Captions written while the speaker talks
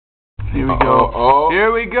Here we go.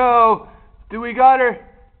 Here we go. Do we got her?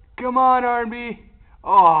 Come on, R&B.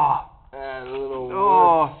 Oh. That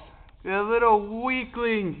little that little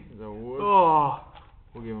weakling. The wood. Oh.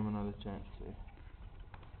 We'll give him another chance.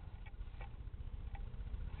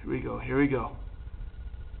 Here we go. Here we go.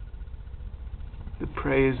 The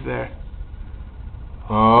prey is there.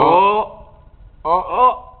 Oh.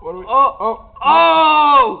 What do we? Oh.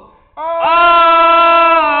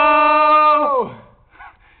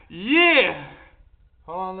 Yeah.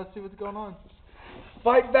 Hold on, let's see what's going on.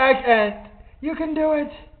 Fight back, Ant. You can do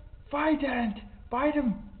it. Fight, Ant. Bite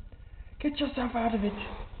him. Get yourself out of it.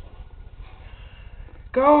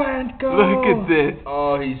 Go, Ant, go. Look at this.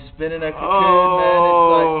 Oh, he's spinning a cocoon,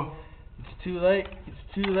 Oh. man. It's too late.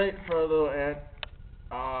 It's too late for a little ant.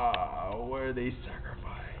 Where they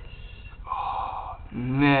sacrifice. Oh,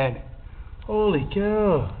 man. Holy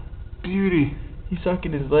cow. Beauty. He's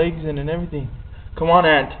sucking his legs in and everything. Come on,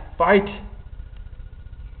 ant. Fight.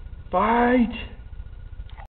 Fight.